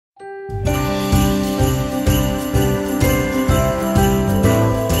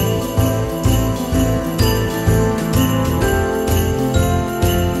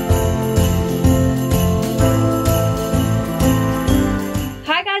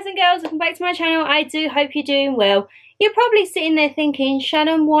guys and girls, welcome back to my channel. I do hope you're doing well. You're probably sitting there thinking,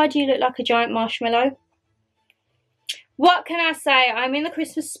 Shannon, why do you look like a giant marshmallow? What can I say? I'm in the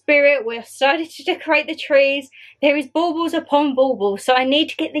Christmas spirit. We're starting to decorate the trees. There is baubles upon baubles, so I need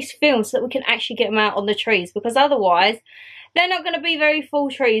to get this filmed so that we can actually get them out on the trees, because otherwise they're not going to be very full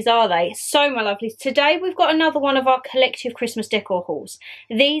trees, are they? So, my lovelies, today we've got another one of our collective Christmas decor hauls.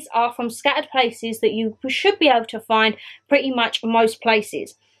 These are from scattered places that you should be able to find pretty much most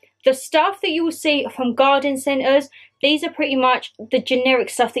places. The stuff that you will see from garden centres, these are pretty much the generic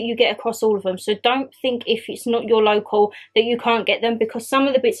stuff that you get across all of them. So don't think if it's not your local that you can't get them, because some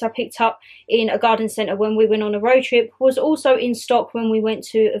of the bits I picked up in a garden centre when we went on a road trip was also in stock when we went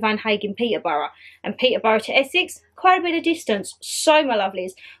to Van Hagen, Peterborough. And Peterborough to Essex, quite a bit of distance. So, my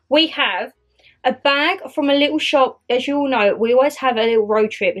lovelies, we have a bag from a little shop. As you all know, we always have a little road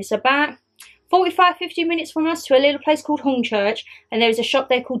trip. It's about 45-50 minutes from us to a little place called Hornchurch, and there's a shop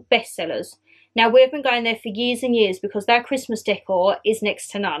there called Bestsellers. Now, we've been going there for years and years because their Christmas decor is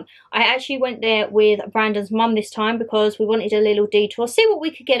next to none. I actually went there with Brandon's mum this time because we wanted a little detour, see what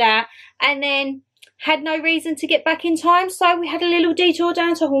we could get at, and then had no reason to get back in time, so we had a little detour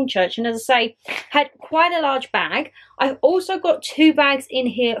down to Hornchurch, and as I say, had quite a large bag. I've also got 2 bags in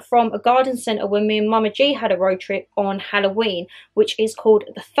here from a garden centre when me and Mama G had a road trip on Halloween, which is called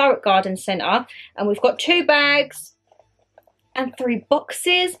the Thurrock Garden Centre, and we've got 2 bags and 3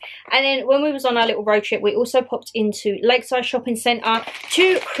 boxes. And then when we was on our little road trip, we also popped into Lakeside Shopping Centre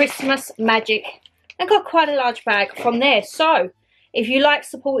to Christmas Magic and got quite a large bag from there. So if you like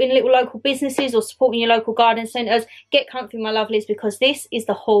supporting little local businesses or supporting your local garden centres, get comfy, my lovelies, because this is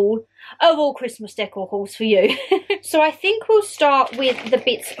the haul of all Christmas decor hauls for you. So I think we'll start with the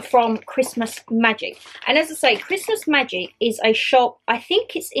bits from Christmas Magic. And as I say, Christmas Magic is a shop, I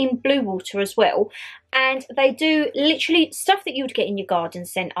think it's in Bluewater as well. And they do literally stuff that you'd get in your garden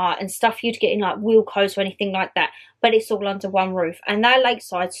centre and stuff you'd get in like Wilko's or anything like that. But it's all under one roof. And their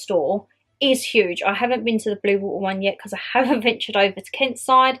Lakeside store is huge. I haven't been to the Bluewater one yet because I haven't ventured over to Kent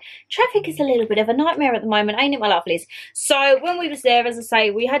side. Traffic is a little bit of a nightmare at the moment, ain't it, my lovelies? So when we was there, as I say,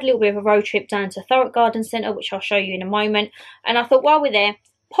 we had a little bit of a road trip down to Thurrock Garden Centre, which I'll show you in a moment. And I thought while we're there,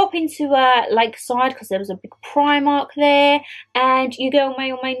 pop into Lakeside because there was a big Primark there, and you girl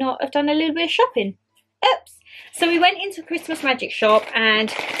may or may not have done a little bit of shopping. Oops. So we went into Christmas Magic shop,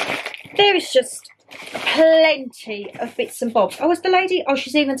 and there is just plenty of bits and bobs. Oh, is the lady? Oh,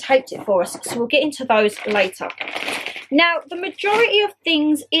 she's even taped it for us, so we'll get into those later. Now, the majority of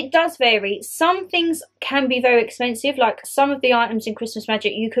things, it does vary. Some things can be very expensive, like some of the items in Christmas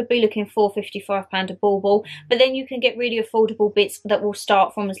Magic, you could be looking for £55 a bauble, but then you can get really affordable bits that will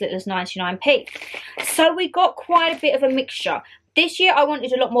start from as little as 99p. So we got quite a bit of a mixture. This year I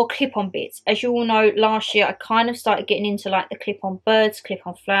wanted a lot more clip-on bits. As you all know, last year I kind of started getting into like the clip-on birds,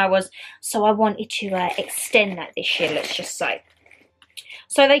 clip-on flowers. So I wanted to extend that this year, let's just say.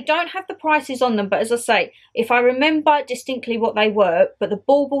 So they don't have the prices on them, but as I say, if I remember distinctly what they were, but the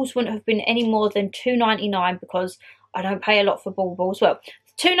baubles wouldn't have been any more than £2.99 because I don't pay a lot for baubles. Well,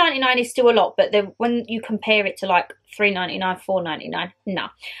 £2.99 is still a lot, but then when you compare it to like £3.99, £4.99, no.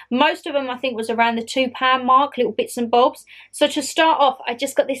 Most of them I think was around the £2 mark, little bits and bobs. So to start off, I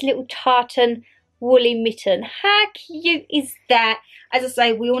just got this little tartan woolly mitten. How cute is that? As I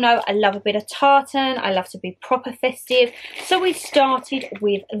say, we all know I love a bit of tartan. I love to be proper festive. So we started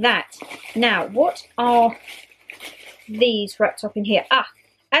with that. Now, what are these wrapped up in here?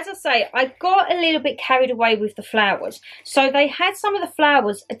 As I say, I got a little bit carried away with the flowers. So they had some of the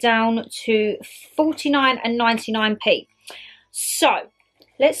flowers down to 49 and 99p. So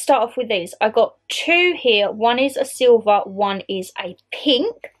let's start off with these. I got 2 here. One is a silver, one is a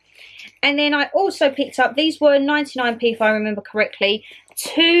pink. And then I also picked up, these were 99p if I remember correctly,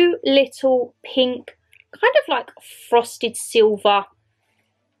 2 little pink, kind of like frosted silver,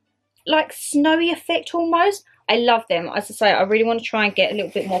 like snowy effect almost. I love them. As I say, I really want to try and get a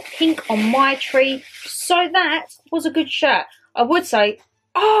little bit more pink on my tree. So that was a good shot. I would say,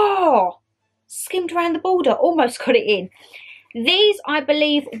 oh, skimmed around the border, almost got it in. These, I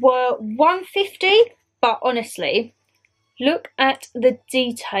believe, were £1.50, but honestly, look at the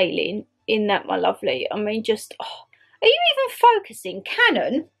detailing in that, my lovely. I mean, just, oh, are you even focusing?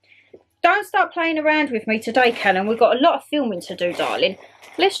 Canon, don't start playing around with me today, Canon. We've got a lot of filming to do, darling.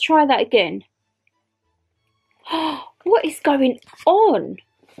 Let's try that again. What is going on?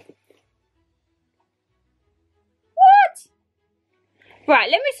 What? Right,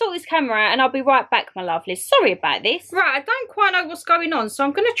 let me sort this camera out and I'll be right back, my lovely. Sorry about this. Right, I don't quite know what's going on, so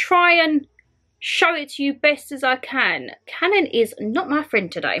I'm going to try and show it to you best as I can. Canon is not my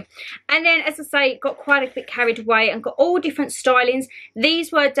friend today. And then, as I say, got quite a bit carried away and got all different stylings.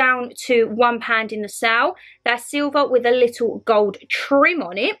 These were down to £1 in the sale. They're silver with a little gold trim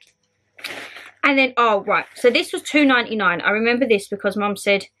on it. And then, oh right, so this was £2.99. I remember this because Mum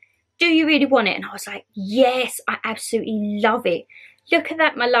said, do you really want it? And I was like, yes, I absolutely love it. Look at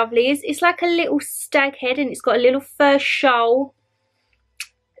that, my lovelies. It's like a little stag head and it's got a little fur shawl.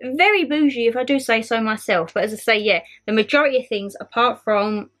 Very bougie, if I do say so myself. But as I say, yeah, the majority of things, apart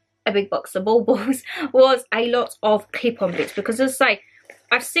from a big box of baubles, was a lot of clip-on bits. Because as I say,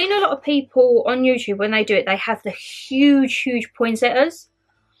 I've seen a lot of people on YouTube, when they do it, they have the huge poinsettias.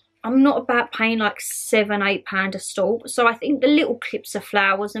 I'm not about paying like £7-8 a stalk. So I think the little clips of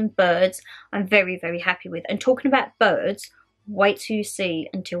flowers and birds, I'm very, very happy with. And talking about birds, wait till you see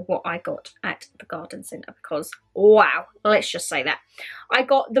until what I got at the garden centre, because wow, let's just say that. I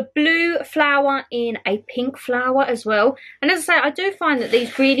got the blue flower in a pink flower as well. And as I say, I do find that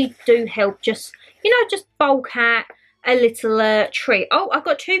these really do help just, you know, just bulk out a little tree. Oh, I've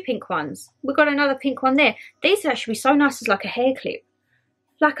got 2 pink ones. We've got another pink one there. These would actually be so nice as like a hair clip.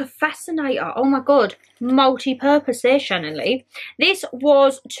 Like a fascinator. Oh my god, multi-purpose there, ShannonLeighxx. This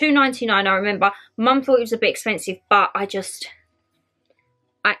was £2.99, I remember. Mum thought it was a bit expensive, but I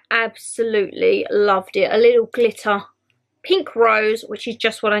absolutely loved it. A little glitter pink rose, which is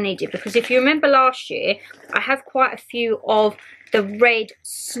just what I needed, because if you remember last year, I have quite a few of the red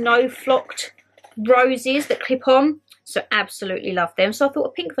snow flocked roses that clip on, so absolutely love them. So I thought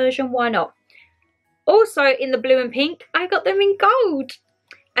a pink version, why not? Also in the blue and pink, I got them in gold.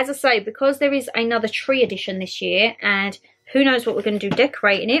 As I say, because there is another tree edition this year, and who knows what we're going to do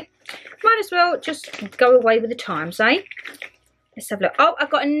decorating it, might as well just go away with the times, eh? Let's have a look. Oh, I've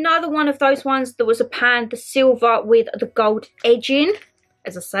got another one of those ones. There was a pan, the silver with the gold edging.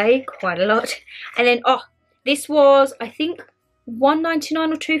 As I say, quite a lot. And then, oh, this was, I think,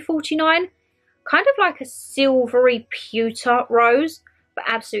 $1.99 or $2.49. Kind of like a silvery pewter rose, but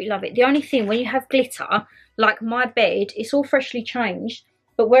absolutely love it. The only thing, when you have glitter, like my bed, it's all freshly changed.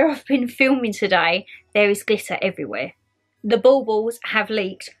 But where I've been filming today, there is glitter everywhere. The baubles have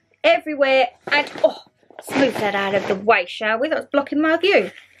leaked everywhere. And, oh, smooth that out of the way, shall we? That's blocking my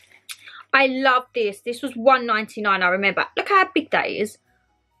view. I love this. This was $1.99, I remember. Look how big that is.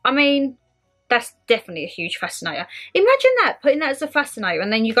 I mean, that's definitely a huge fascinator. Imagine that, putting that as a fascinator,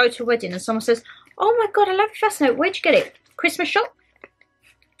 and then you go to a wedding and someone says, oh my god, I love your fascinator. Where'd you get it? Christmas shop?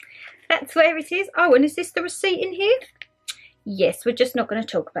 That's where it is. Oh, and is this the receipt in here? Yes, we're just not going to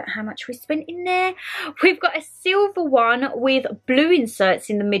talk about how much we spent in there. We've got a silver one with blue inserts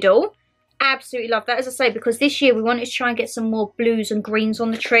in the middle. Absolutely love that, as I say, because this year we wanted to try and get some more blues and greens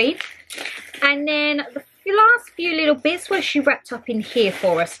on the tree. And then the last few little bits were she wrapped up in here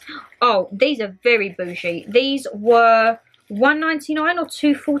for us. Oh, these are very bougie. These were $1.99 or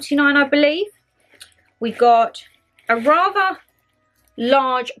 $2.49, I believe. We got a rather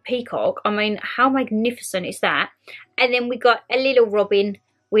large peacock. I mean, how magnificent is that? And then we got a little robin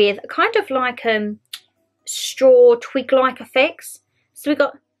with kind of like straw twig-like effects. So we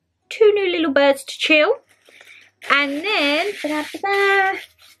got 2 new little birds to chill. And then,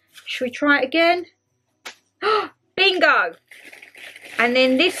 should we try it again? Bingo! And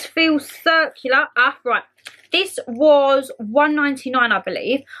then this feels circular. Ah, right. This was $1.99, I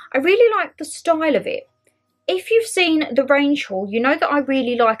believe. I really like the style of it. If you've seen the range haul, you know that I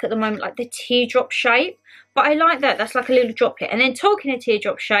really like at the moment, like the teardrop shape. But I like that. That's like a little droplet. And then talking of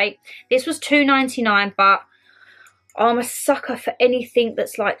teardrop shape, this was $2.99, but I'm a sucker for anything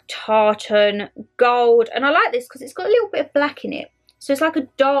that's like tartan, gold. And I like this because it's got a little bit of black in it. So it's like a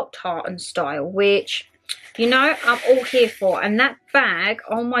dark tartan style, which, you know, I'm all here for. And that bag,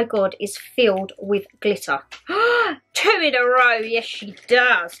 oh my god, is filled with glitter. 2 in a row. Yes, she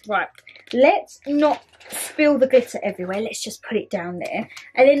does. Right. Let's not spill the glitter everywhere. Let's just put it down there.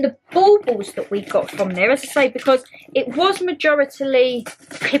 And then the baubles that we got from there, as I say, because it was majoritarily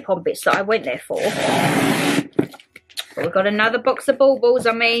clip-on bits that I went there for. But we've got another box of baubles.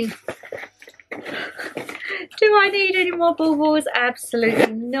 I mean, do I need any more baubles?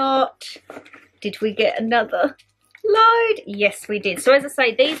 Absolutely not. Did we get another load? Yes, we did. So as I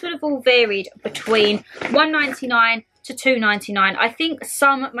say, these would have all varied between $1.99 to $2.99. I think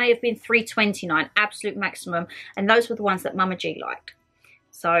some may have been $3.29, absolute maximum, and those were the ones that Mama G liked.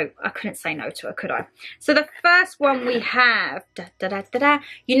 So I couldn't say no to her, could I? So the first one we have,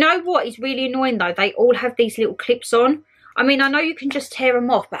 you know what is really annoying though? They all have these little clips on. I mean, I know you can just tear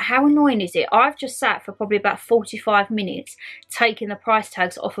them off, but how annoying is it? I've just sat for probably about 45 minutes taking the price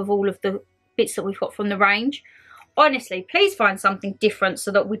tags off of all of the bits that we've got from the range. Honestly, please find something different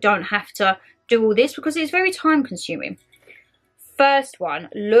so that we don't have to do all this because it's very time consuming. First one,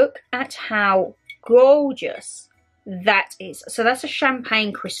 look at how gorgeous that is. So that's a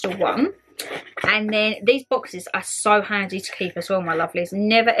champagne crystal one. And then these boxes are so handy to keep as well, my lovelies.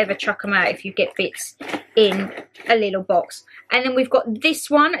 Never ever chuck them out if you get bits in a little box. And then we've got this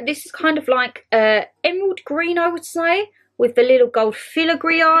one. This is kind of like emerald green, I would say, with the little gold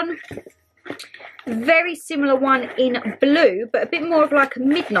filigree on. Very similar one in blue, but a bit more of like a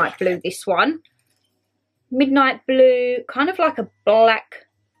midnight blue, this one. Midnight blue, kind of like a black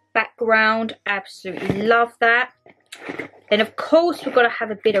background. Absolutely love that. Then of course we've got to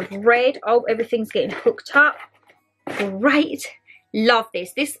have a bit of red. Oh, everything's getting hooked up. Great. Love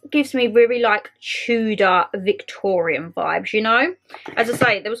this. This gives me really like Tudor Victorian vibes, you know. As I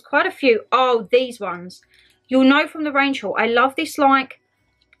say, there was quite a few. Oh, these ones. You'll know from the range haul. I love this like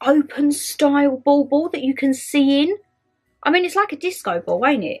open style bauble that you can see in. I mean, it's like a disco ball,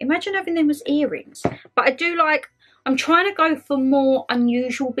 ain't it? Imagine having them as earrings. But I do like, I'm trying to go for more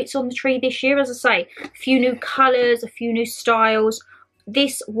unusual bits on the tree this year. As I say, a few new colours, a few new styles.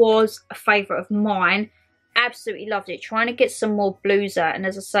 This was a favourite of mine. Absolutely loved it. Trying to get some more blues out. And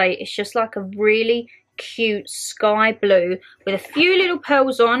as I say, it's just like a really cute sky blue with a few little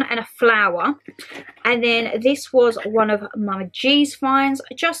pearls on and a flower. And then this was one of Mama G's finds.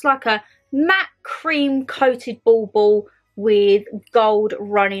 Just like a matte cream coated bauble with gold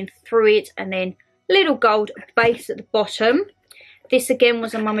running through it, and then little gold base at the bottom. This again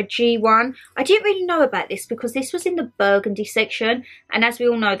was a Mama G one. I didn't really know about this because this was in the burgundy section, and as we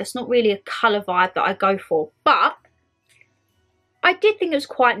all know, that's not really a colour vibe that I go for, but I did think it was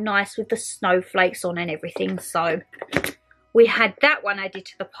quite nice with the snowflakes on and everything. So we had that one added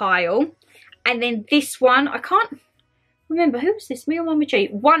to the pile. And then this one, I can't remember, who was this, me or Mama G?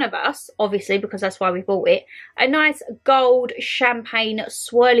 One of us, obviously, because that's why we bought it. A nice gold champagne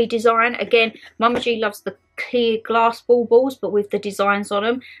swirly design. Again, Mama G loves the clear glass baubles, but with the designs on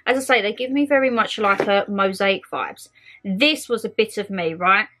them. As I say, they give me very much like a mosaic vibes. This was a bit of me,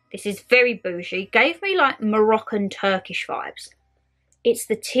 right? This is very bougie. Gave me like Moroccan Turkish vibes. It's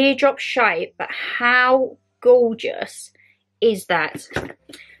the teardrop shape, but how gorgeous is that?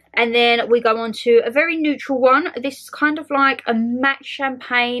 And then we go on to a very neutral one. This is kind of like a matte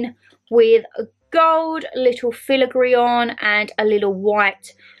champagne with a gold little filigree on and a little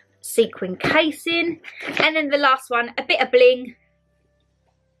white sequin casing. And then the last one, a bit of bling.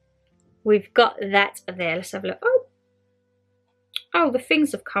 We've got that there. Let's have a look. Oh, the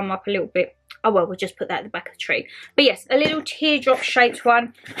things have come up a little bit. Oh, well, we'll just put that at the back of the tree. But yes, a little teardrop shaped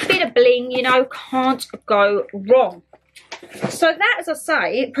one. Bit of bling, you know, can't go wrong. So that, as I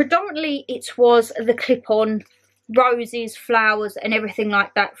say, predominantly it was the clip-on roses, flowers and everything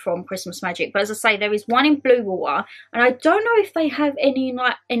like that from Christmas Magic. But as I say, there is one in Blue Water, and I don't know if they have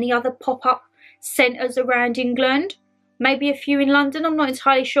any other pop-up centres around England. Maybe a few in London, I'm not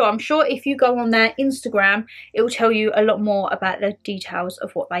entirely sure. I'm sure if you go on their Instagram, it will tell you a lot more about the details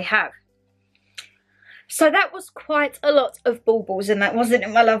of what they have. So that was quite a lot of baubles in that, wasn't it,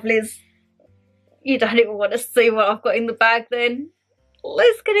 my lovelies? You don't even want to see what I've got in the bag then.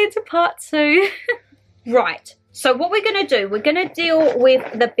 Let's get into part 2. Right, so what we're going to do, we're going to deal with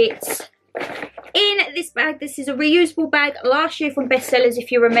the bits in this bag. This is a reusable bag last year from Bestsellers,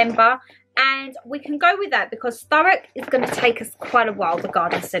 if you remember. And we can go with that because Thurrock is going to take us quite a while, the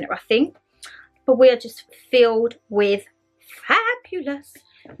garden centre, I think. But we are just filled with fabulous.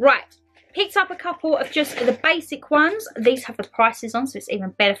 Right. Picked up a couple of just the basic ones. These have the prices on, so it's even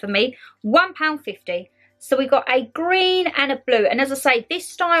better for me. £1.50. So we got a green and a blue. And as I say, this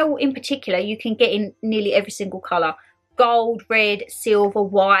style in particular, you can get in nearly every single colour. Gold, red, silver,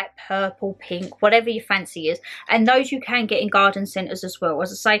 white, purple, pink, whatever your fancy is. And those you can get in garden centres as well.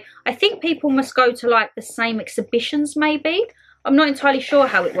 As I say, I think people must go to like the same exhibitions maybe. I'm not entirely sure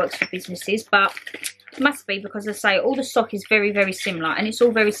how it works for businesses, but must be, because as I say, all the stock is very, very similar, and it's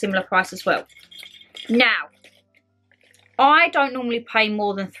all very similar price as well. Now, I don't normally pay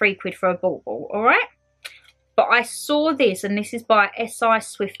more than £3 for a bauble, alright? But I saw this, and this is by SI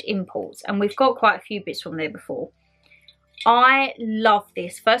Swift Imports, and we've got quite a few bits from there before. I love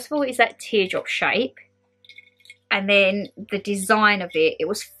this. First of all, it's that teardrop shape, and then the design of it. It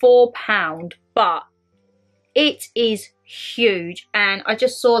was £4, but it is huge, and I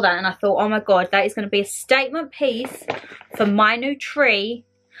just saw that and I thought, oh my god, that is going to be a statement piece for my new tree,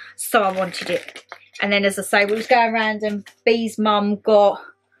 so I wanted it. And then, as I say, we was going around and Bee's mum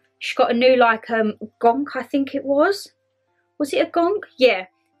she got a new like gonk, I think it was it a gonk? Yeah,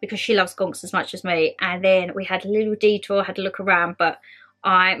 because she loves gonks as much as me. And then we had a little detour, had a look around, but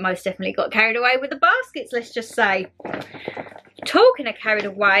I most definitely got carried away with the baskets, let's just say. talking of carried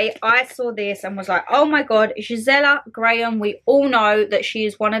away, I saw this and was like, oh my god, Gisela Graham. We all know that she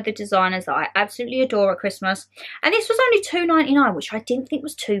is one of the designers that I absolutely adore at Christmas. And this was only $2.99, which I didn't think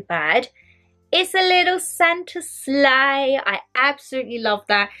was too bad. It's a little Santa sleigh. I absolutely love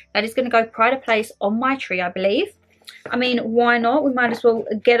that. That is going to go pride of place on my tree, I believe. I mean, why not? We might as well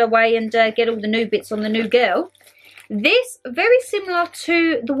get away and get all the new bits on the new girl. This, very similar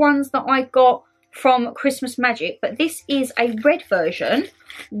to the ones that I got from Christmas Magic, but this is a red version.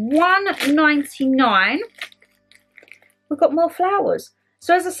 $1.99. We've got more flowers.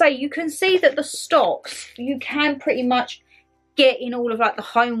 So as I say, you can see that the stocks, you can pretty much get in all of like the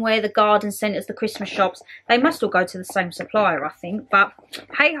homeware, the garden centres, the Christmas shops. They must all go to the same supplier, I think. But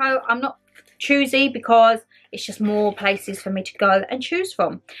hey ho, I'm not choosy because it's just more places for me to go and choose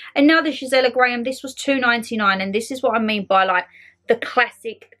from. Another Gisela Graham, this was $2.99, and this is what I mean by like the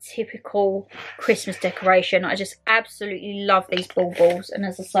classic typical Christmas decoration. I just absolutely love these baubles, and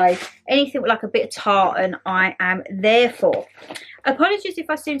as I say, anything with like a bit of tartan I am there for. Apologies if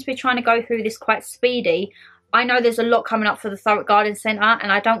I seem to be trying to go through this quite speedy. I know there's a lot coming up for the Thurrock Garden Centre,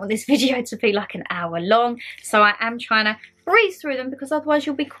 and I don't want this video to be like an hour long, so I am trying to breeze through them because otherwise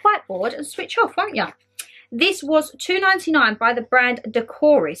you'll be quite bored and switch off, won't you? This was $2.99 by the brand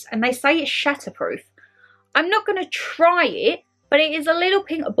Decor, and they say it's shatterproof. I'm not going to try it, but it is a little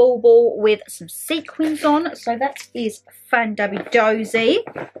pink bauble with some sequins on, so that is fan-dabby-dozy.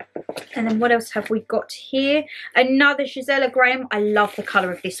 And then what else have we got here? Another Gisela Graham. I love the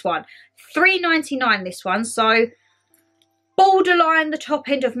colour of this one. $3.99 this one, so borderline the top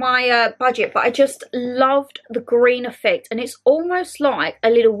end of my budget, but I just loved the green effect, and it's almost like a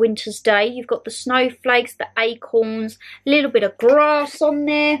little winter's day. You've got the snowflakes, the acorns, a little bit of grass on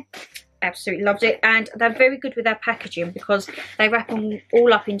there. Absolutely loved it, and they're very good with their packaging because they wrap them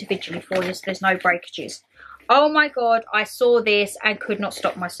all up individually for you, so there's no breakages. Oh my god, I saw this and could not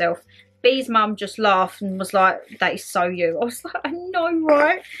stop myself. Bee's mum just laughed and was like, that is so you. I was like, I know,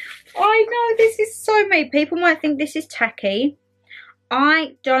 right? I know, this is so me. People might think this is tacky.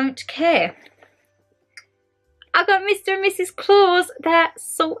 I don't care. I got Mr. and Mrs. Claus, they're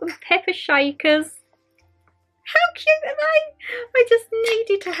salt and pepper shakers. How cute are they? I just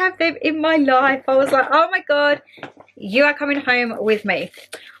needed to have them in my life. I was like, oh my god, you are coming home with me.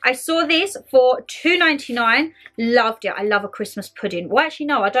 I saw this for $2.99. Loved it. I love a Christmas pudding. Well, actually,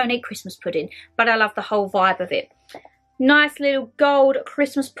 no, I don't eat Christmas pudding, but I love the whole vibe of it. Nice little gold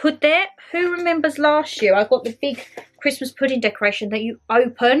Christmas pud there. Who remembers last year? I got the big Christmas pudding decoration that you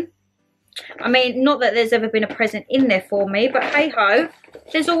open. I mean, not that there's ever been a present in there for me, but hey ho,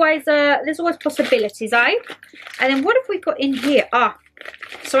 there's always possibilities, eh? And then what have we got in here?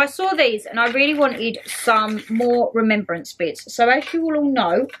 So I saw these and I really wanted some more remembrance bits. So as you will all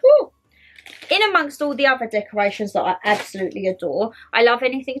know, in amongst all the other decorations that I absolutely adore, I love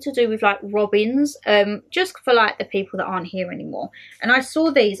anything to do with like robins, just for like the people that aren't here anymore. And I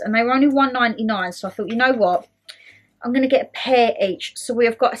saw these and they were only $1.99, so I thought, you know what? I'm going to get a pair each. So we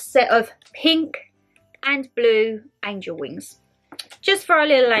have got a set of pink and blue angel wings. Just for our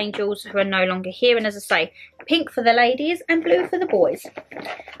little angels who are no longer here. And as I say, pink for the ladies and blue for the boys.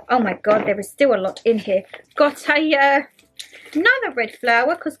 Oh my god, there is still a lot in here. Got a another red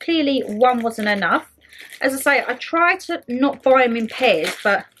flower because clearly one wasn't enough. As I say, I try to not buy them in pairs,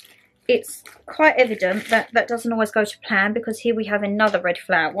 but it's quite evident that that doesn't always go to plan, because here we have another red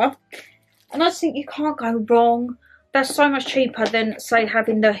flower. And I just think you can't go wrong. That's so much cheaper than, say,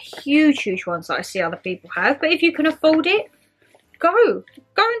 having the huge ones that I see other people have. But if you can afford it, go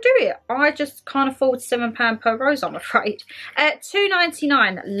and do it. I just can't afford £7 per rose, I'm afraid.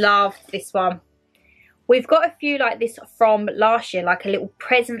 $2.99. Love this one. We've got a few like this from last year, like a little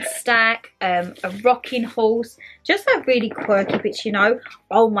present stack, a rocking horse, just like really quirky bits, you know.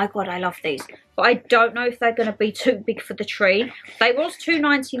 Oh my god, I love these. But I don't know if they're going to be too big for the tree. They was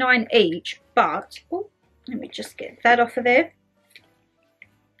 $2.99 each, but let me just get that off of there.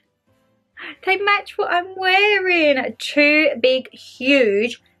 They match what I'm wearing. Two big,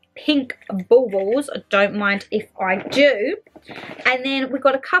 huge pink baubles. I don't mind if I do. And then we've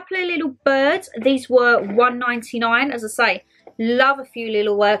got a couple of little birds. These were $1.99. As I say, love a few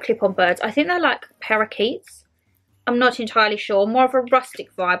little clip-on birds. I think they're like parakeets. I'm not entirely sure. More of a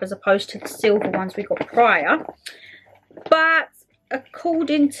rustic vibe as opposed to the silver ones we got prior. But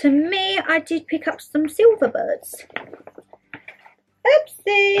according to me, I did pick up some silver birds.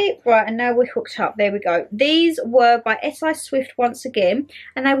 Oopsie. Right, and now we're hooked up. There we go. These were by S.I. Swift once again,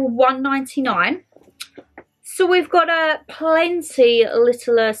 and they were $1.99. So we've got plenty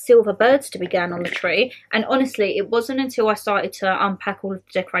little silver birds to be going on the tree. And honestly, it wasn't until I started to unpack all of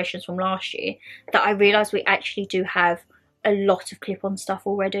the decorations from last year that I realised we actually do have a lot of clip-on stuff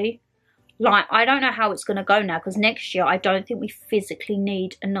already. Like, I don't know how it's going to go now, because next year I don't think we physically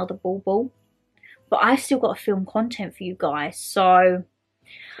need another bauble. But I've still got to film content for you guys, so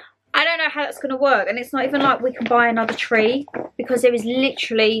I don't know how that's going to work. And it's not even like we can buy another tree, because there is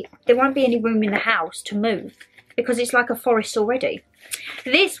literally, there won't be any room in the house to move, because it's like a forest already.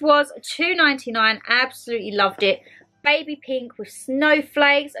 This was £2.99, absolutely loved it. Baby pink with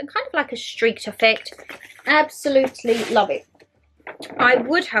snowflakes and kind of like a streaked effect. Absolutely love it. I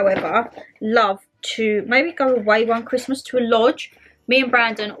would, however, love to maybe go away one Christmas to a lodge. Me and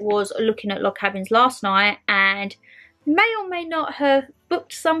Brandon was looking at log cabins last night and may or may not have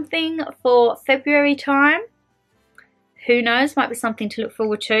booked something for February time. Who knows, might be something to look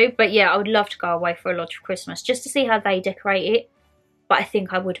forward to. But yeah, I would love to go away for a lodge for Christmas just to see how they decorate it. But I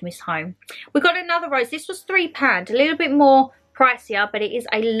think I would miss home. We got another rose. This was £3, a little bit more pricier, but it is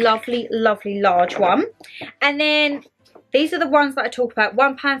a lovely, lovely large one. And then these are the ones that I talk about,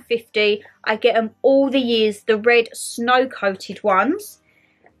 £1.50. I get them all the years, the red snow-coated ones.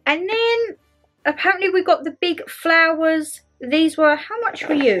 And then apparently we got the big flowers. These were, how much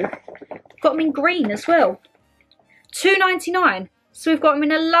were you? Got them in green as well. £2.99. So we've got them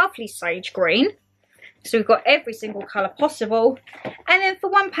in a lovely sage green. So we've got every single colour possible. And then for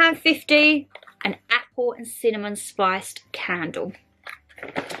 £1.50, an apple and cinnamon spiced candle.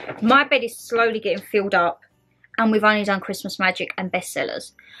 My bed is slowly getting filled up, and we've only done Christmas Magic and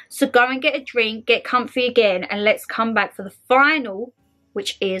bestsellers. So go and get a drink, get comfy again, and let's come back for the final,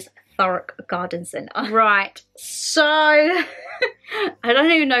 which is Thurrock Garden Centre. Right, so I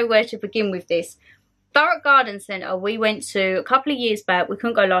don't even know where to begin with this. Thurrock Garden Centre, we went to a couple of years back. We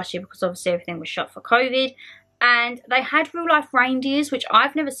couldn't go last year because obviously everything was shut for COVID. And they had real life reindeers, which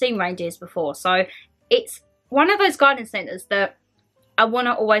I've never seen reindeers before. So it's one of those garden centres that I want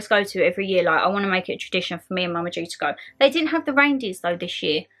to always go to every year. Like, I want to make it a tradition for me and Mama G to go. They didn't have the reindeers though this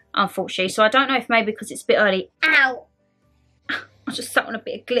year, unfortunately. So I don't know if maybe because it's a bit early. Ow! I just sat on a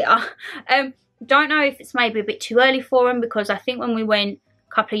bit of glitter. Don't know if it's maybe a bit too early for them, because I think when we went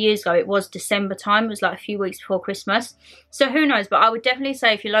couple of years ago it was December time. It was like a few weeks before Christmas, so who knows. But I would definitely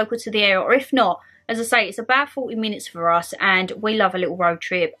say if you're local to the area, or if not, as I say, it's about 40 minutes for us, and we love a little road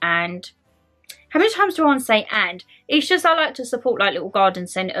trip. And how many times do I want to say and? It's just I like to support like little garden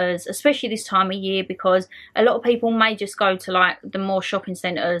centres, especially this time of year, because a lot of people may just go to like the more shopping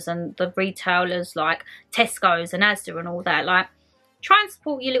centres and the retailers like Tesco's and Asda and all that. Like, try and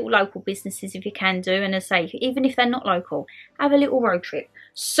support your little local businesses if you can do. And as I say, even if they're not local, have a little road trip.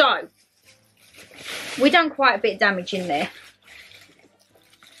 So, we've done quite a bit of damage in there.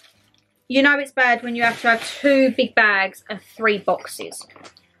 You know it's bad when you have to have 2 big bags and 3 boxes.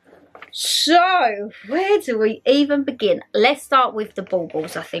 So, where do we even begin? Let's start with the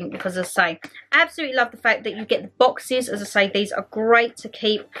baubles, I think, because as I say, absolutely love the fact that you get the boxes. As I say, these are great to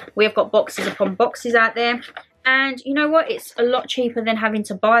keep. We have got boxes upon boxes out there. And you know what? It's a lot cheaper than having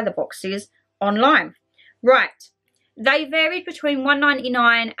to buy the boxes online. Right. They varied between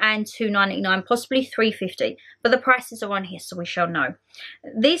 £1.99 and £2.99, possibly £3.50. But the prices are on here, so we shall know.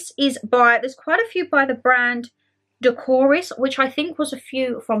 This is by, there's quite a few by the brand Decor, which I think was a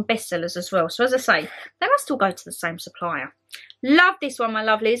few from bestsellers as well. So as I say, they must all go to the same supplier. Love this one, my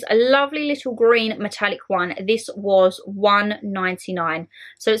lovelies. A lovely little green metallic one. This was £1.99.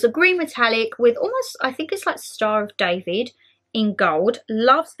 So it's a green metallic with almost, I think it's like Star of David in gold.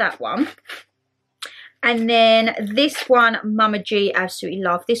 Loves that one. And then this one, Mama G absolutely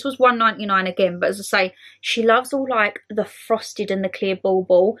loved. This was £1.99 again. But as I say, she loves all like the frosted and the clear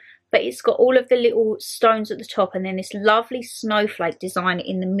bauble. But it's got all of the little stones at the top. And then this lovely snowflake design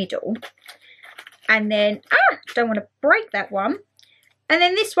in the middle. And then, don't want to break that one. And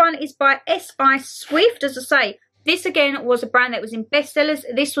then this one is by S.I. Swift. As I say, this again was a brand that was in bestsellers.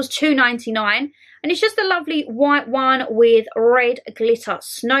 This was £2.99. And it's just a lovely white one with red glitter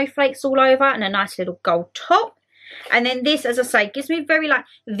snowflakes all over and a nice little gold top. And then this, as I say, gives me very like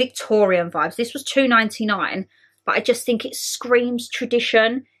Victorian vibes. This was £2.99, but I just think it screams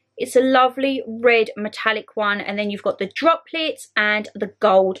tradition. It's a lovely red metallic one. And then you've got the droplets and the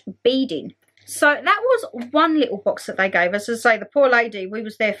gold beading. So that was one little box that they gave us. As I say, the poor lady, we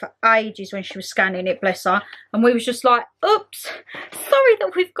was there for ages when she was scanning it, bless her. And we was just like, oops, sorry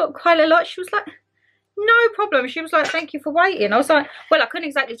that we've got quite a lot. She was like, no problem. She was like, thank you for waiting. I was like, well, I couldn't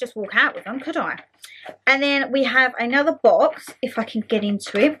exactly just walk out with them, could I? And then we have another box, if I can get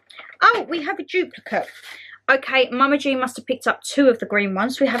into it. Oh, we have a duplicate. Okay, Mama G must have picked up 2 of the green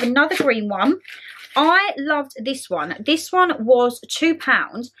ones. We have another green one. I loved this one. This one was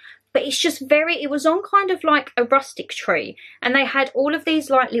 £2. but it's just very, it was on kind of like a rustic tree, and they had all of these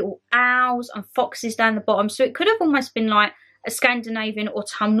like little owls and foxes down the bottom, so it could have almost been like a Scandinavian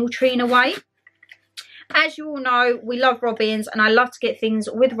autumnal tree in a way. As you all know, we love robins, and I love to get things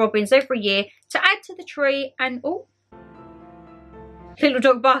with robins every year to add to the tree. And oh, little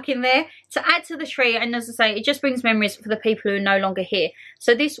dog barking there, to add to the tree. And as I say, it just brings memories for the people who are no longer here.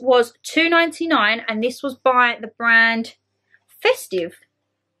 So this was £2.99, and this was by the brand Festive,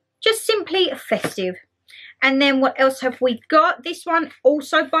 just simply Festive. And then what else have we got? This one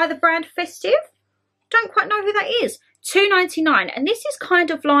also by the brand Festive, don't quite know who that is. £2.99, and this is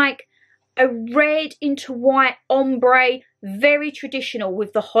kind of like a red into white ombre, very traditional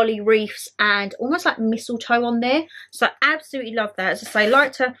with the holly wreaths and almost like mistletoe on there. So I absolutely love that. As I say,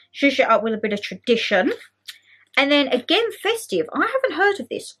 like to zhuzh it up with a bit of tradition. And then again, Festive, I haven't heard of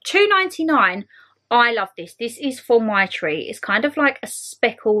this. £2.99. I love this. This is for my tree. It's kind of like a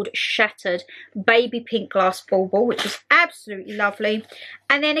speckled, shattered baby pink glass bauble, which is absolutely lovely.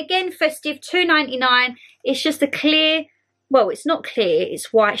 And then again, Festive, £2.99. It's just a clear, well, it's not clear,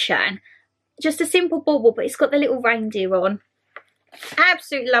 it's white shan. Just a simple bauble, but it's got the little reindeer on.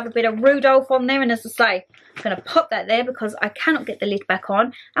 Absolutely love a bit of Rudolph on there. And as I say, I'm going to pop that there because I cannot get the lid back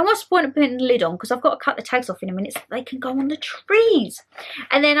on. And what's the point of putting the lid on? Because I've got to cut the tags off in a minute so they can go on the trees.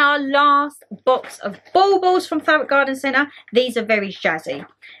 And then our last box of baubles from Fabric Garden Centre. These are very jazzy.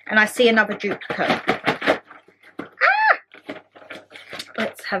 And I see another duplicate.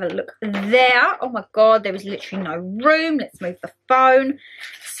 Let's have a look there. Oh my God, there was literally no room. Let's move the phone.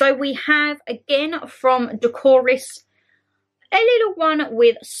 So we have, again, from Decor, a little one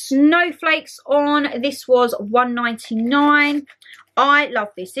with snowflakes on. This was £1.99. I love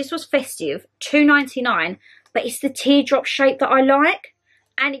this. This was Festive, £2.99. But it's the teardrop shape that I like.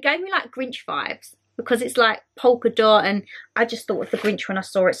 And it gave me like Grinch vibes because it's like polka dot. And I just thought of the Grinch when I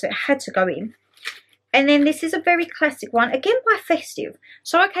saw it. So it had to go in. And then this is a very classic one, again by Festive.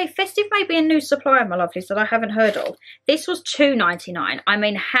 So, okay, Festive may be a new supplier, my lovelies, that I haven't heard of. This was £2.99. I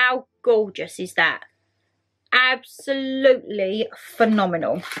mean, how gorgeous is that? Absolutely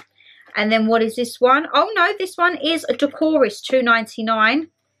phenomenal. And then what is this one? Oh, no, this one is a Decorist, £2.99.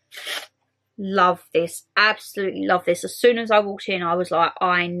 Love this. Absolutely love this. As soon as I walked in, I was like,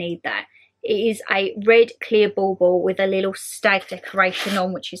 I need that. It is a red clear bauble with a little stag decoration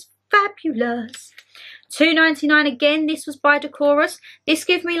on, which is fabulous. £2.99 again. This was by Decor. This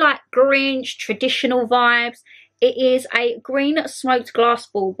gives me like Grinch traditional vibes. It is a green smoked glass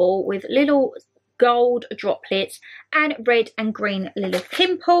bauble with little gold droplets and red and green little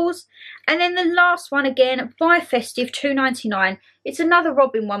pimples. And then the last one again by Festive, £2.99. It's another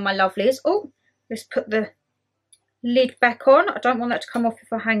robin one, my lovelies. Oh, let's put the lid back on. I don't want that to come off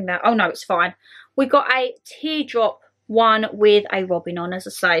if I hang that. Oh no, it's fine. We got a teardrop one with a robin on. As I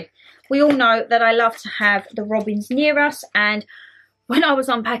say, we all know that I love to have the robins near us, and when I was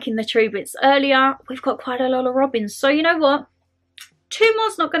unpacking the tree bits earlier, we've got quite a lot of robins, so you know what, 2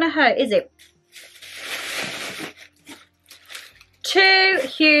 more's not going to hurt, is it? 2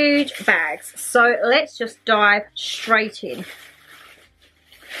 huge bags, so let's just dive straight in.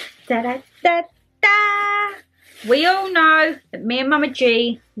 Da da da da. We all know that me and Mama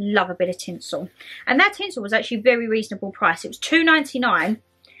G love a bit of tinsel. And that tinsel was actually very reasonable price. It was £2.99.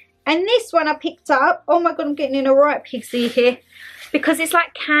 And this one I picked up. Oh my God, I'm getting in a right pixie here. Because it's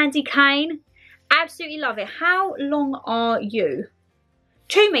like candy cane. Absolutely love it. How long are you?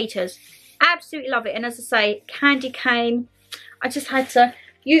 2 meters. Absolutely love it. And as I say, candy cane. I just had to...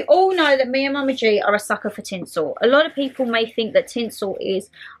 You all know that me and Mama G are a sucker for tinsel. A lot of people may think that tinsel is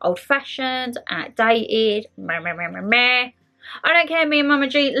old-fashioned, outdated, meh, meh, meh, meh, meh. I don't care, me and Mama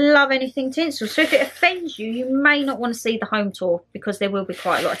G love anything tinsel. So if it offends you, you may not want to see the home tour because there will be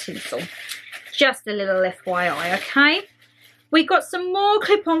quite a lot of tinsel. Just a little FYI, okay? We got some more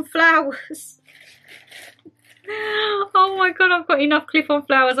clip-on flowers. Oh my God, I've got enough clip-on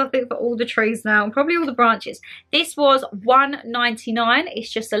flowers, I think, for all the trees now, and probably all the branches. This was £1.99. It's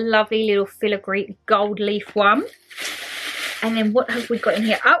just a lovely little filigree gold leaf one. And then what have we got in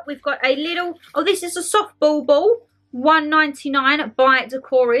here? Oh, we've got a little, oh, this is a soft bauble, £1.99 by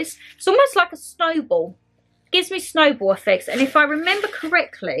Decor. It's almost like a snowball. Gives me snowball effects. And if I remember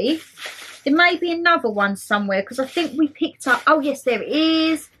correctly, there may be another one somewhere, because I think we picked up, oh yes, there it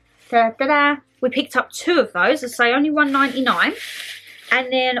is. Da, da, da. We picked up 2 of those, I say only £1.99.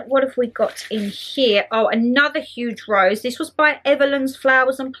 And then what have we got in here? Oh, another huge rose. This was by Everland's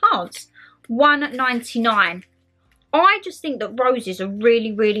Flowers and Plants, £1.99. I just think that roses are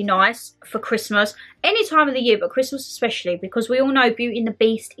really, really nice for Christmas. Any time of the year, but Christmas especially, because we all know Beauty and the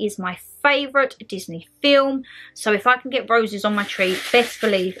Beast is my favourite Disney film. So if I can get roses on my tree, best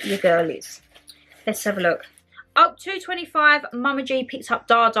believe your girl is. Let's have a look. Up $2.25, Mama G picks up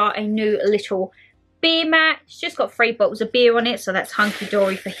Dada a new little beer mat. She's just got 3 bottles of beer on it, so that's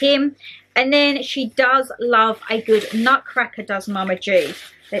hunky-dory for him. And then she does love a good nutcracker, does Mama G.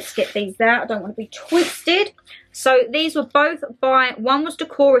 Let's get these out. I don't want to be twisted. So these were both by, one was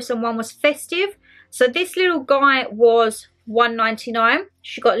Decorous and one was Festive. So this little guy was $1.99.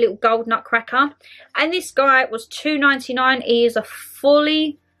 She got a little gold nutcracker. And this guy was $2.99. He is a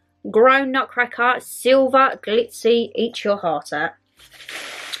fully grown nutcracker, silver, glitzy, eat your heart out.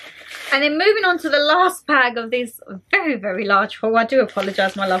 And then moving on to the last bag of this very, very large haul. I do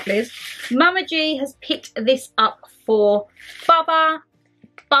apologise, my lovelies. Mama G has picked this up for Bubba.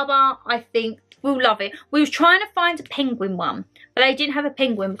 Bubba, I think, will love it. We was trying to find a penguin one, but they didn't have a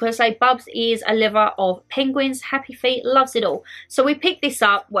penguin because they say Bubs is a lover of penguins. Happy feet, loves it all. So we picked this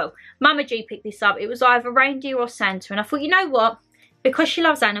up. Well, Mama G picked this up. It was either reindeer or Santa. And I thought, you know what? Because she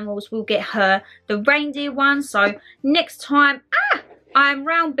loves animals, we'll get her the reindeer one. So next time, I'm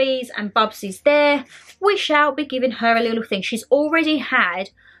round bees and Bubs is there, we shall be giving her a little thing. She's already had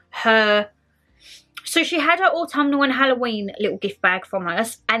her... So she had her autumnal and Halloween little gift bag from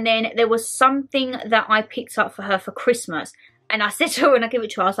us. And then there was something that I picked up for her for Christmas. And I said to her when I gave it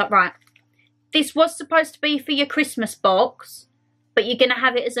to her, I was like, right, this was supposed to be for your Christmas box, but you're going to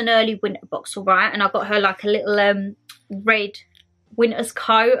have it as an early winter box, all right? And I got her like a little red winter's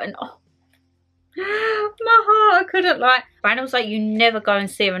coat. And oh, my heart, I couldn't like. Brandon was like, you never go and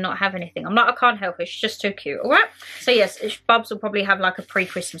see her and not have anything. I'm like, I can't help it. She's just too cute, all right? So yes, Bubs will probably have like a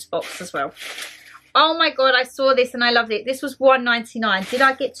pre-Christmas box as well. Oh my God, I saw this and I loved it. This was $1.99. Did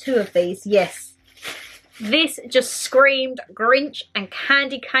I get 2 of these? Yes. This just screamed Grinch and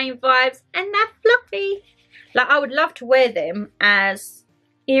candy cane vibes, and they're fluffy. Like, I would love to wear them as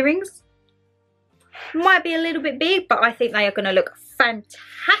earrings. Might be a little bit big, but I think they are going to look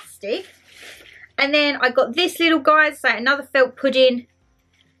fantastic. And then I got this little guy, so another felt pudding.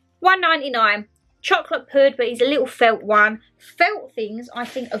 $1.99. Chocolate pud, but he's a little felt one. Felt things I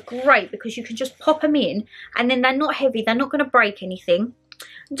think are great because you can just pop them in and then they're not heavy, they're not going to break anything.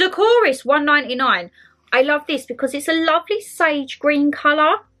 Decorous, $1.99. I love this because it's a lovely sage green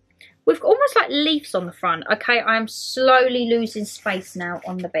colour with almost like leaves on the front. Okay, I am slowly losing space now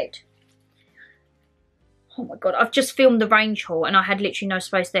on the bed. Oh my God, I've just filmed the range haul and I had literally no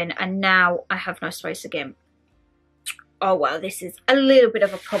space then, and now I have no space again. Oh, well, this is a little bit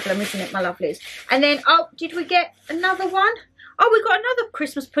of a problem, isn't it, my lovelies? And then, oh, did we get another one? Oh, we got another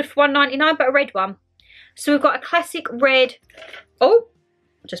Christmas pud for $1.99, but a red one. So we've got a classic red. Oh,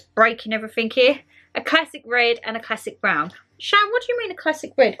 just breaking everything here. A classic red and a classic brown. Shan, what do you mean a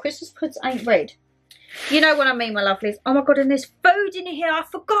classic red? Christmas puds ain't red. You know what I mean, my lovelies. Oh, my God, and there's food in here. I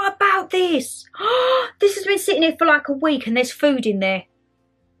forgot about this. This has been sitting here for like a week and there's food in there.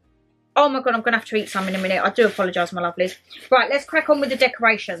 Oh my God, I'm going to have to eat some in a minute. I do apologise, my lovelies. Right, let's crack on with the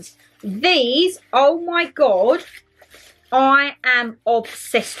decorations. These, oh my God, I am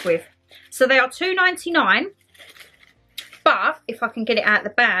obsessed with. So they are $2.99. But, if I can get it out of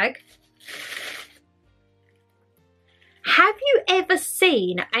the bag. Have you ever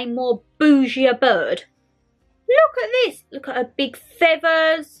seen a more bougier bird? Look at this. Look at her big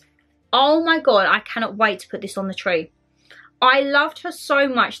feathers. Oh my God, I cannot wait to put this on the tree. I loved her so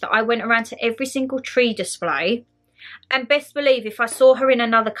much that I went around to every single tree display. And best believe if I saw her in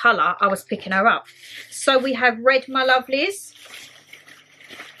another colour, I was picking her up. So we have red, my lovelies.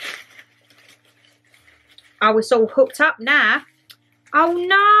 Oh, it's all hooked up now. Oh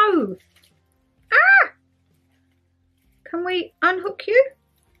no. Ah! Can we unhook you?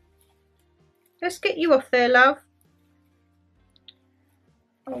 Let's get you off there, love.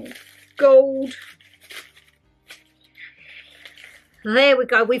 Oh, gold. There we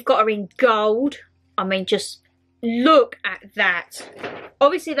go. We've got her in gold. I mean, just look at that.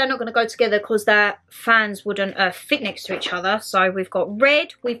 Obviously, they're not going to go together because their fans wouldn't fit next to each other. So we've got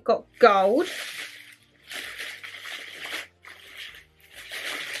red. We've got gold.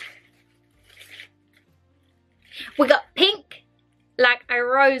 We got pink, like a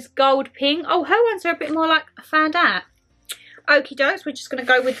rose gold pink. Oh, her ones are a bit more like I found out. Okie dokes, we're just going to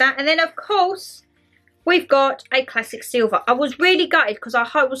go with that. And then, of course, we've got a classic silver. I was really gutted because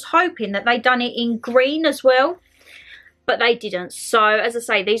I was hoping that they'd done it in green as well. But they didn't. So, as I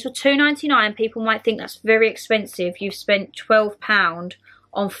say, these were $2.99. People might think that's very expensive. You've spent £12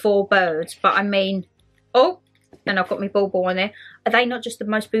 on 4 birds. But I mean, oh, and I've got my bauble on there. Are they not just the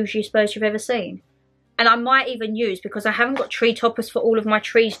most bougiest birds you've ever seen? And I might even use, because I haven't got tree toppers for all of my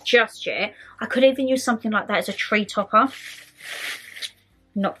trees just yet, I could even use something like that as a tree topper.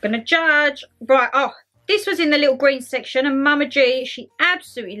 Not gonna judge. Right, oh, this was in the little green section, and Mama G, she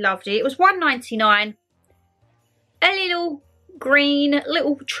absolutely loved it. It was $1.99. A little green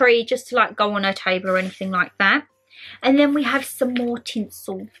little tree just to like go on her table or anything like that. And then we have some more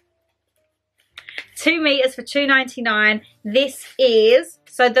tinsel. 2 meters for $2.99. This is,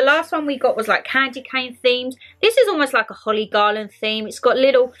 so the last one we got was like candy cane themed. This is almost like a holly garland theme. It's got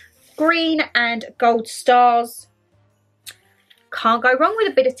little green and gold stars. Can't go wrong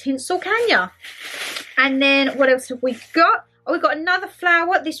with a bit of tinsel, can ya? And then what else have we got? Oh, we got another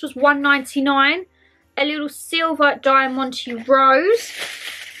flower. This was $1.99. A little silver diamante rose.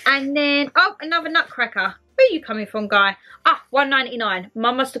 And then, oh, another nutcracker. Where are you coming from, guy? Ah, $1.99.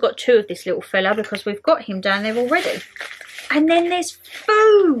 Mum must have got 2 of this little fella because we've got him down there already. And then there's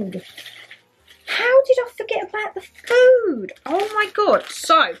food. How did I forget about the food? Oh my God.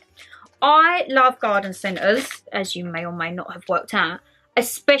 So, I love garden centres, as you may or may not have worked out,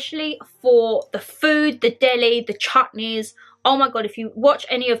 especially for the food, the deli, the chutneys. Oh my God, if you watch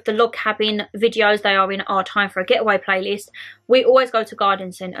any of the log cabin videos, they are in our Time for a Getaway playlist. We always go to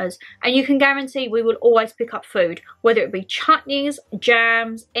garden centres, and you can guarantee we will always pick up food, whether it be chutneys,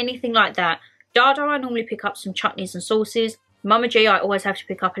 jams, anything like that. Dada, I normally pick up some chutneys and sauces. Mama G, I always have to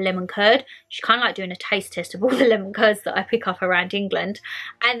pick up a lemon curd. She's kind of like doing a taste test of all the lemon curds that I pick up around England.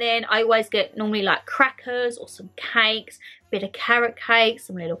 And then I always get normally like crackers or some cakes, bit of carrot cake,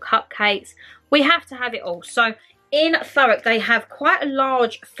 some little cupcakes. We have to have it all. So in Thurrock, they have quite a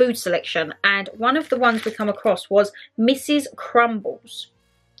large food selection, and one of the ones we come across was Mrs. Crumbles.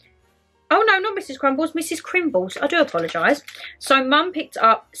 Oh no, not Mrs. Crumbles, Mrs. Crimbles. I do apologise. So Mum picked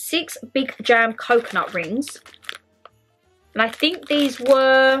up 6 big jam coconut rings. And I think these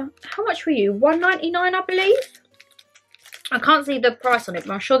were, how much were you? $1.99, I believe. I can't see the price on it,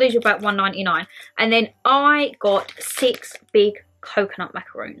 but I'm sure these were about $1.99. And then I got 6 big coconut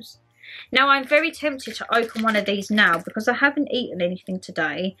macaroons. Now, I'm very tempted to open one of these now because I haven't eaten anything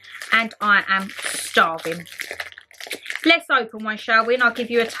today and I am starving. Let's open one, shall we? And I'll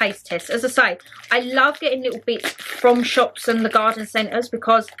give you a taste test. As I say, I love getting little bits from shops and the garden centres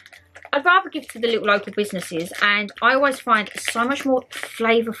because I'd rather give to the little local businesses, and I always find it's so much more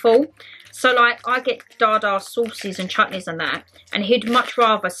flavourful. So like I get Dada sauces and chutneys and that, and he'd much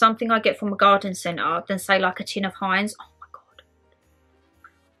rather something I get from a garden centre than say like a tin of Heinz. Oh my God.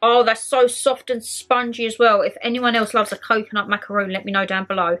 Oh, that's so soft and spongy as well. If anyone else loves a coconut macaroon, let me know down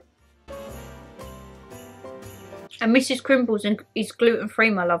below. And Mrs. Crimbles is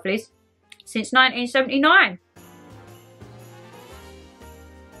gluten-free, my lovelies, since 1979.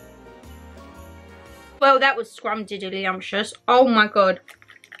 Well, that was scrumdiddlyumptious. Oh my God.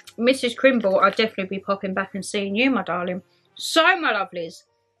 Mrs. Crimble, I'll definitely be popping back and seeing you, my darling. So, my lovelies,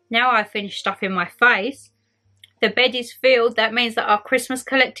 now I've finished stuffing my face. The bed is filled. That means that our Christmas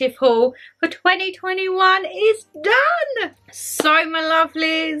collective haul for 2021 is done. So, my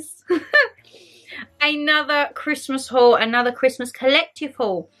lovelies, another Christmas haul, another Christmas collective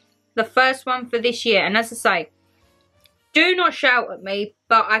haul. The first one for this year. And as I say, do not shout at me,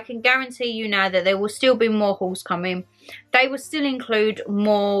 but I can guarantee you now that there will still be more hauls coming. They will still include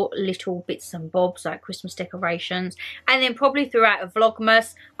more little bits and bobs like Christmas decorations. And then probably throughout a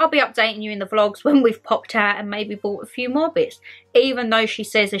Vlogmas, I'll be updating you in the vlogs when we've popped out and maybe bought a few more bits. Even though she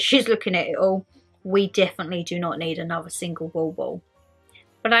says as she's looking at it all, we definitely do not need another single bauble.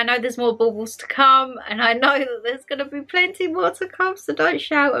 But I know there's more baubles to come, and I know that there's going to be plenty more to come, so don't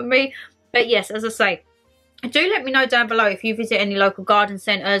shout at me. But yes, as I say, do let me know down below if you visit any local garden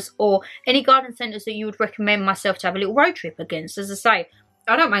centres or any garden centres that you would recommend myself to have a little road trip against. As I say,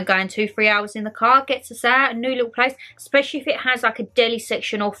 I don't mind going 2-3 hours in the car, gets us out, a new little place, especially if it has like a deli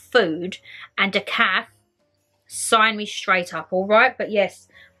section or food and a cafe. Sign me straight up, alright? But yes,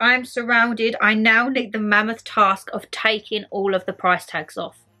 I'm surrounded. I now need the mammoth task of taking all of the price tags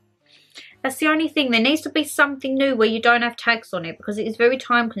off. That's the only thing. There needs to be something new where you don't have tags on it, because it is very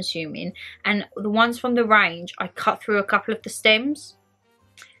time consuming. And the ones from the range, I cut through a couple of the stems.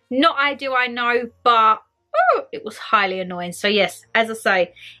 Not ideal, I know, but oh, it was highly annoying. So yes, as I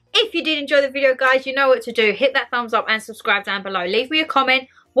say, if you did enjoy the video, guys, you know what to do. Hit that thumbs up and subscribe down below. Leave me a comment.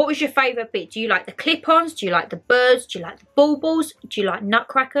 What was your favourite bit? Do you like the clip-ons? Do you like the birds? Do you like the baubles? Do you like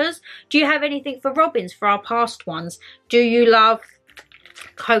nutcrackers? Do you have anything for robins for our past ones? Do you love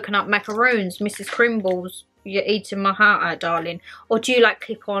coconut macaroons, Mrs. Crimbles, you're eating my heart out, darling? Or do you like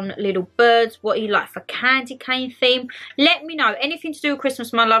clip on little birds? What do you like for candy cane theme? Let me know. Anything to do with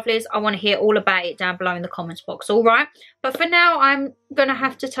Christmas, my lovelies, I want to hear all about it down below in the comments box, alright? But for now, I'm going to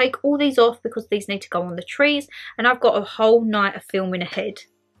have to take all these off because these need to go on the trees. And I've got a whole night of filming ahead.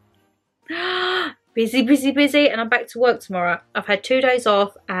 Busy, busy, busy. And I'm back to work tomorrow. I've had 2 days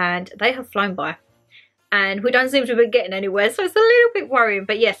off and they have flown by. And we don't seem to be getting anywhere, so it's a little bit worrying.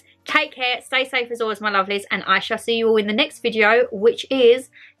 But yes, take care, stay safe as always, my lovelies, and I shall see you all in the next video, which is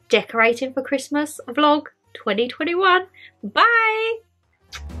decorating for Christmas vlog 2021. Bye!